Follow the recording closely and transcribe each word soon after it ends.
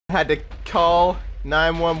Had to call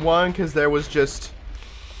 911 because there was just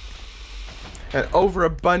an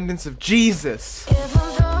overabundance of Jesus.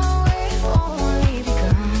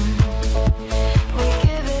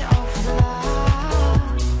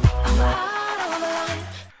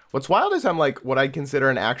 What's wild is I'm like what I'd consider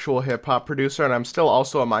an actual hip-hop producer, and I'm still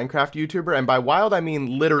also a Minecraft YouTuber, and by wild I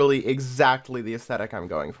mean literally exactly the aesthetic I'm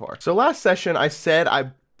going for. So last session I said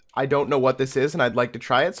I don't know what this is and I'd like to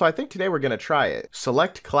try it, so I think today we're gonna try it.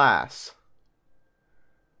 Select class.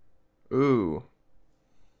 Ooh.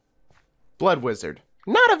 Blood Wizard.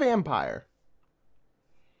 Not a vampire.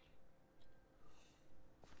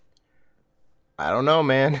 I don't know,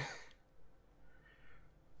 man.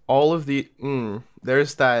 All of the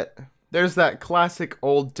there's that classic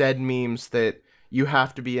old dead memes that you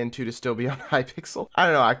have to be into to still be on Hypixel. I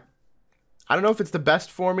don't know. I don't know if it's the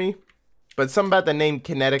best for me, but something about the name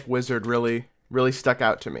Kinetic Wizard really stuck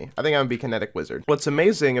out to me. I think I'm gonna be Kinetic Wizard. What's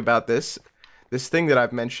amazing about this thing that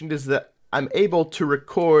I've mentioned is that I'm able to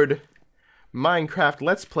record Minecraft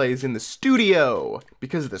Let's Plays in the studio,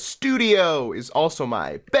 because the studio is also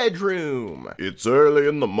my bedroom. It's early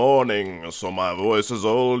in the morning, so my voice is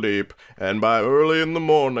all deep, and by early in the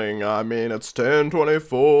morning, I mean it's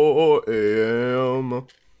 10:24 a.m.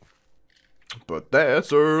 But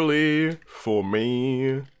that's early for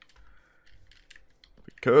me,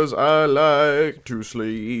 because I like to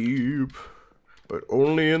sleep, but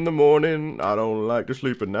only in the morning. I don't like to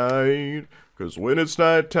sleep at night, because when it's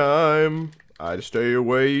nighttime, I stay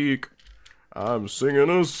awake. I'm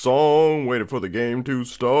singing a song, waiting for the game to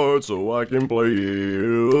start so I can play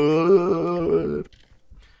it.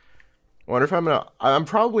 I wonder if I'm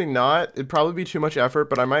probably not. It'd probably be too much effort,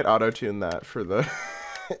 but I might auto-tune that for the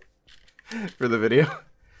for the video.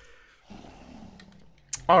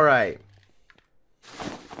 All right.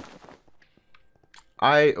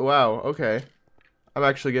 Wow, okay. I'm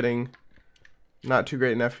actually getting not too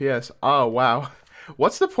great in FPS. Oh, wow.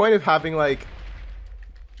 What's the point of having like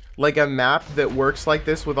a map that works like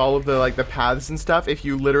this with all of the the paths and stuff if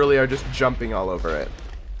you literally are just jumping all over it?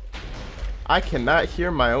 I cannot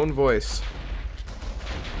hear my own voice.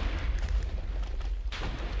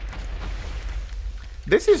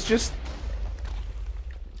 This is just...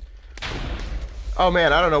 Oh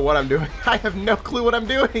man, I don't know what I'm doing. I have no clue what I'm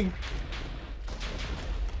doing.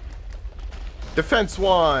 Defense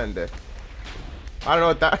wand. I don't know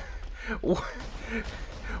what that...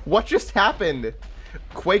 What just happened?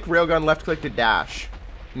 Quake railgun left click to dash.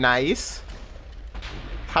 Nice.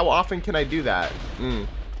 How often can I do that?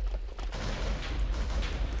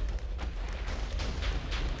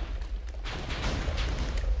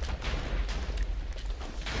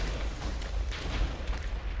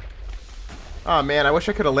 Oh man, I wish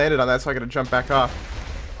I could have landed on that so I could have jumped back off.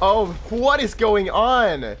 Oh, what is going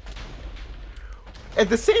on? And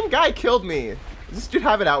the same guy killed me. Does this dude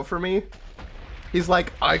have it out for me? He's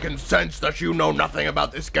like, I can sense that you know nothing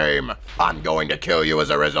about this game. I'm going to kill you as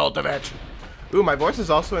a result of it. Ooh, my voice is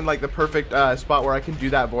also in like the perfect spot where I can do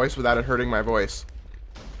that voice without it hurting my voice.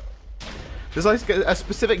 There's like a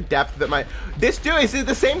specific depth that my... This dude, is it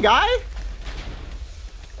the same guy?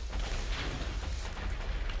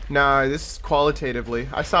 No, this is qualitatively.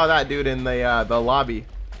 I saw that dude in the lobby.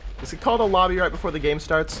 Is it called a lobby right before the game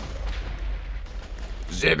starts?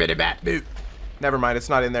 Zibbity bat boot. Never mind, it's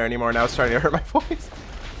not in there anymore. Now it's starting to hurt my voice.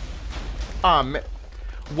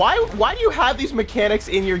 Why do you have these mechanics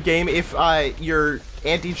in your game if your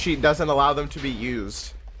anti-cheat doesn't allow them to be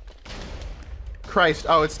used? Christ,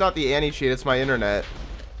 oh, it's not the anti-cheat, it's my internet.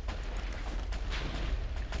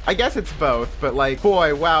 I guess it's both, but like,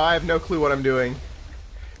 boy, wow, I have no clue what I'm doing.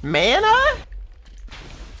 Mana?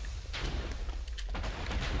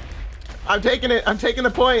 I'm taking it. I'm taking the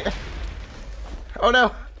point. Oh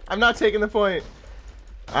no, I'm not taking the point.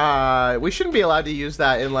 We shouldn't be allowed to use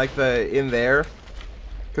that in like in there,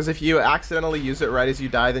 because if you accidentally use it right as you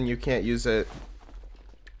die, then you can't use it.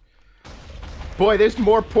 Boy, there's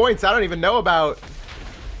more points I don't even know about.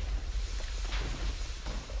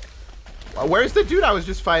 Where's the dude I was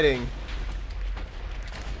just fighting?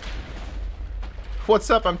 What's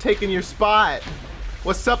up? I'm taking your spot.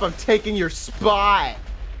 What's up? I'm taking your spot.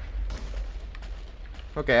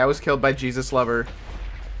 Okay, I was killed by Jesus Lover.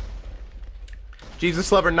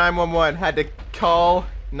 Jesus Lover 911. Had to call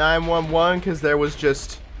 911 because there was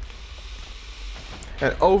just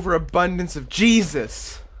an overabundance of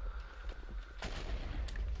Jesus.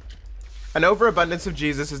 An Overabundance of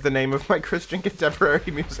Jesus is the name of my Christian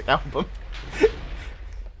contemporary music album.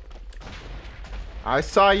 I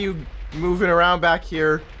saw you moving around back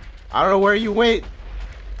here. I don't know where you went,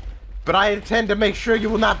 but I intend to make sure you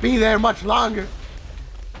will not be there much longer.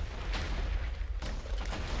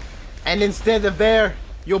 And instead of there,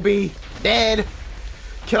 you'll be dead.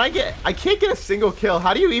 I can't get a single kill.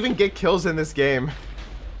 How do you even get kills in this game?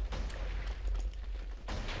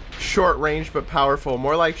 Short range but powerful.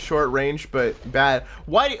 More like short range but bad.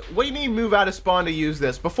 What do you mean move out of spawn to use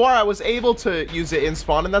this? Before I was able to use it in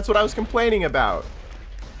spawn, and that's what I was complaining about.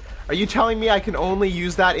 Are you telling me I can only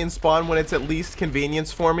use that in spawn when it's at least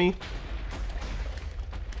convenience for me?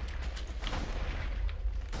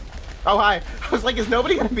 Oh, hi. I was like, is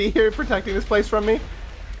nobody gonna be here protecting this place from me?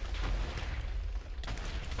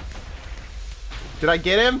 Did I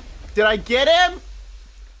get him? Did I get him?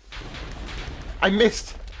 I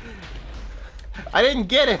missed. I didn't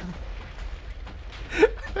get him.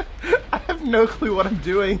 I have no clue what I'm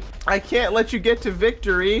doing. I can't let you get to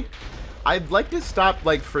victory. I'd like to stop,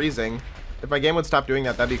 like, freezing. If my game would stop doing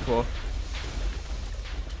that, that'd be cool.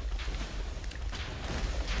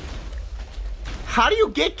 How do you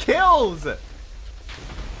get kills?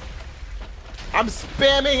 I'm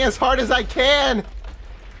spamming as hard as I can.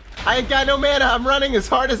 I ain't got no mana. I'm running as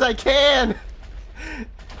hard as I can.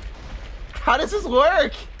 How does this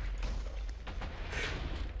work?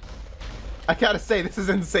 I gotta say, this is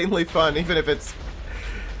insanely fun, even if it's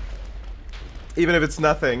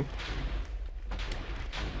nothing.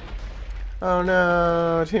 Oh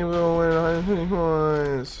no, team will win 120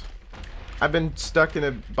 points. I've been stuck in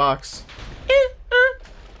a box.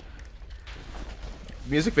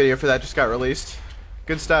 Music video for that just got released.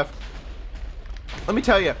 Good stuff. Let me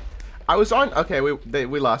tell you, I was on. Okay,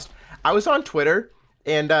 we lost. I was on Twitter,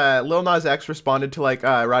 and Lil Nas X responded to like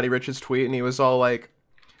Roddy Ricch's tweet, and he was all like,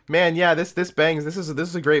 "Man, yeah, this bangs. This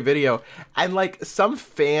is a great video." And like some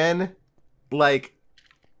fan, like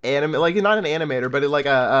like not an animator, but like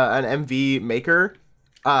an MV maker,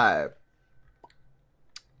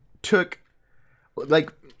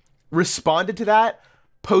 responded to that,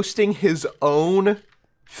 posting his own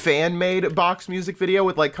fan-made box music video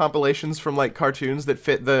with like compilations from like cartoons that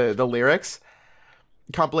fit the lyrics,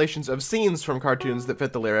 compilations of scenes from cartoons that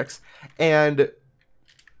fit the lyrics, and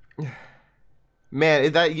man,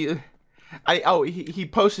 he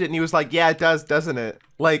posted it and he was like, yeah, it does, doesn't it?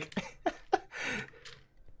 Like,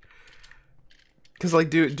 because like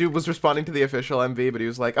dude was responding to the official MV, but he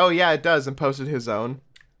was like, oh yeah, it does, and posted his own.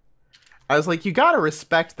 I was like, you gotta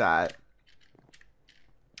respect that.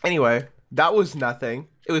 Anyway, that was nothing.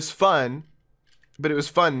 It was fun, but it was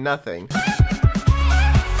fun nothing.